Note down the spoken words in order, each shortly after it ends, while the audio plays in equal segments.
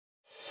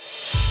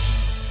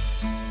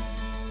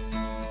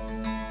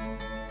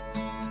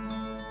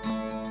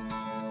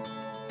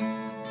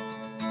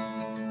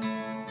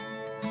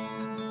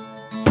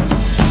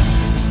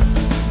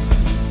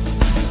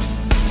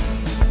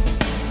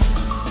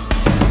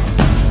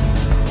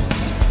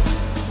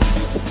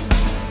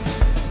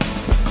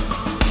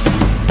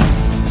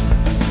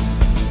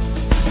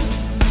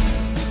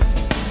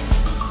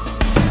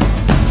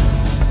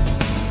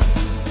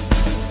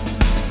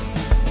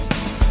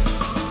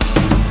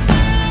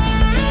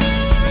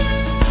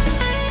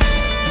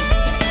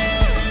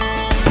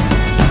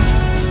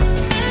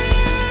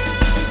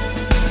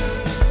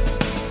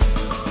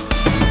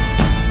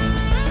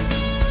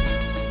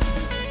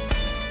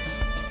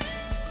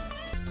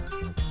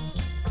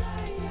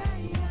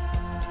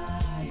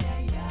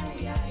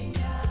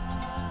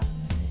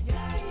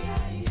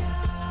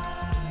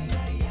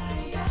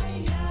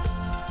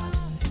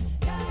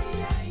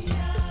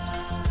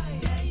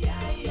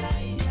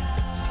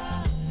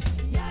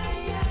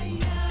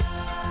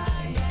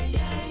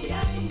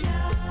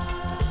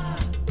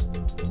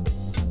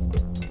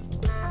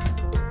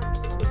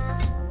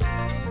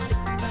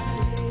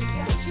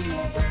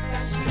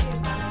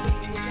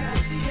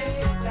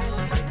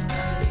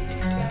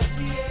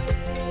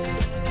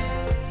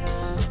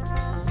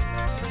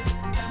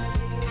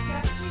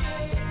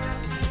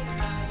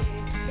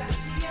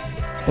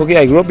Okay,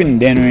 I grew up in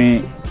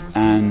Denry,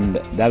 and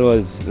that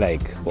was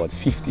like about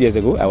 50 years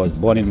ago. I was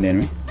born in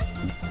Denry.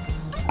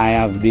 I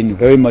have been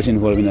very much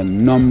involved in a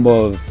number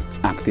of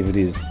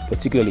activities,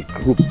 particularly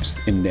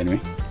groups in Denry,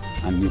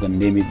 and you can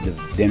name it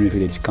the Denry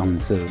Village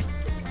Council,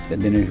 the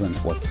Denry Fun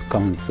Sports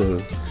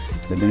Council,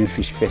 the Denry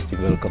Fish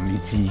Festival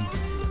Committee,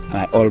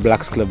 my All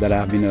Blacks Club that I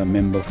have been a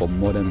member for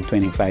more than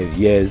 25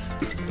 years,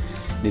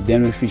 the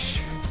Denry Fish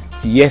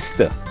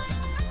Fiesta,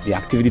 the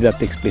activity that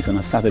takes place on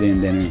a Saturday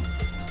in Denry,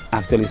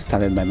 actually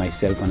started by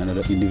myself and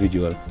another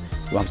individual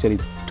who actually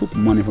took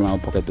money from our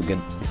pocket to get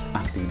this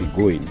activity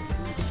going.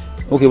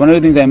 Okay, one of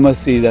the things I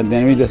must say is that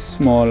there is a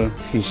small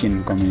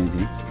fishing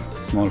community,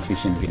 small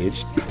fishing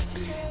village,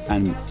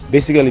 and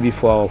basically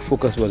before our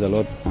focus was a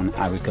lot on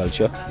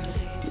agriculture.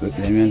 The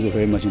Nigerians were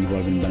very much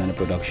involved in banana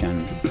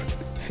production,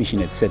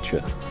 fishing, etc.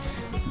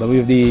 But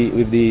with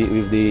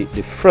the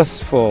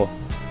thrust for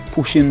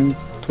pushing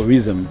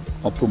tourism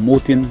or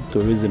promoting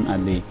tourism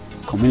at the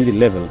community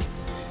level,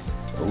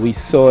 we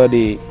saw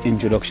the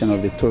introduction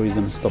of the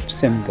tourism stop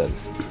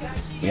centers.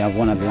 We have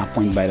one at La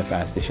Point by the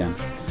fire station,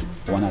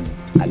 one at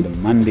the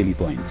Mandeli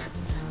Point,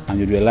 and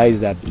you realize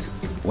that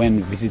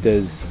when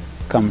visitors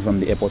come from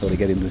the airport or they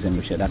get into St.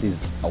 Lucia, that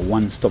is a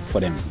one-stop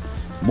for them.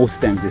 Most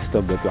times they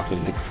stop there to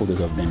actually take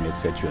photos of them,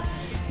 etc.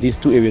 These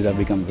two areas have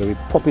become very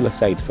popular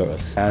sites for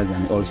us,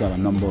 and we also have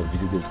a number of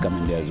visitors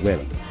coming there as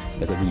well.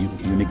 There's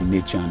a unique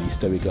nature and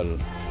historical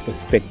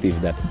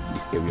perspective that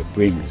this area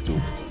brings to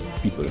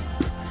people.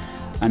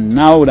 And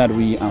now that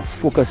we are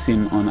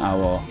focusing on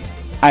our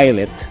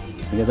islet,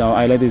 because our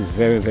islet is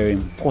very, very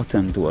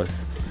important to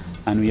us,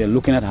 and we are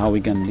looking at how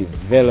we can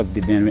develop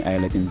the Denry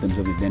Islet in terms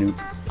of the Denry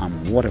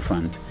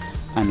waterfront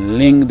and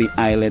link the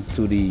islet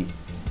to the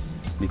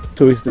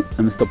tourist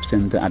stop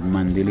center at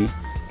Mandeli,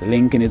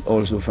 linking it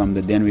also from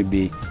the Denry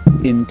Bay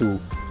into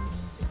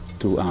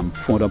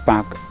Further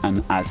Park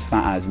and as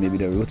far as maybe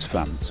the Roots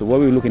Farm. So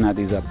what we're looking at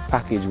is a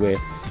package where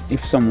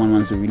if someone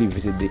wants to really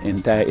visit the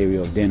entire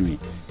area of Denry,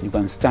 you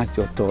can start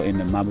your tour in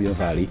the Mabuya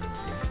Valley,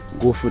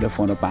 go through the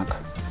Further Park,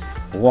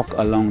 walk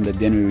along the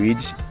Denry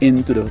Ridge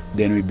into the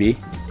Denry Bay,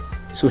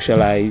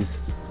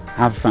 socialize,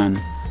 have fun,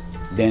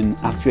 then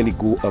actually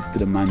go up to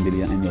the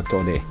Mandeli and end your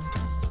tour there.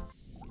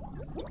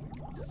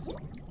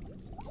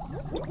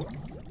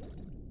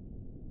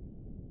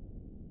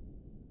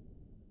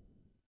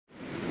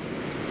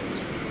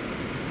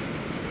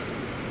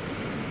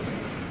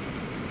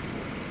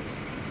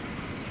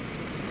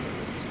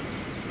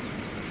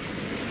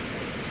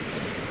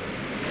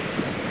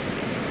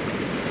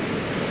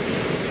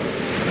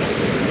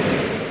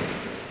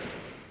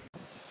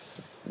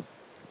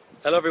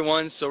 Hello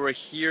everyone, so we're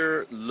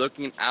here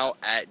looking out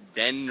at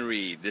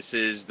Denry. This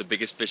is the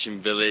biggest fishing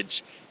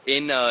village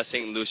in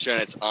St. Lucia,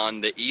 and it's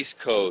on the east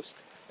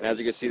coast. And as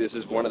you can see, this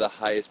is one of the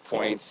highest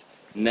points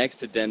next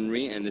to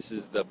Denry, and this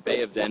is the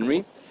Bay of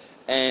Denry.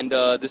 And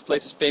this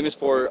place is famous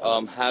for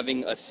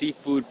having a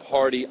seafood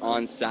party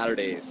on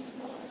Saturdays.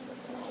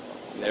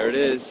 And there it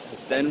is,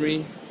 it's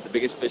Denry, the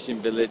biggest fishing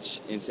village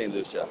in St.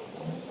 Lucia.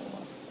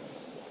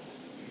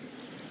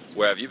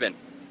 Where have you been?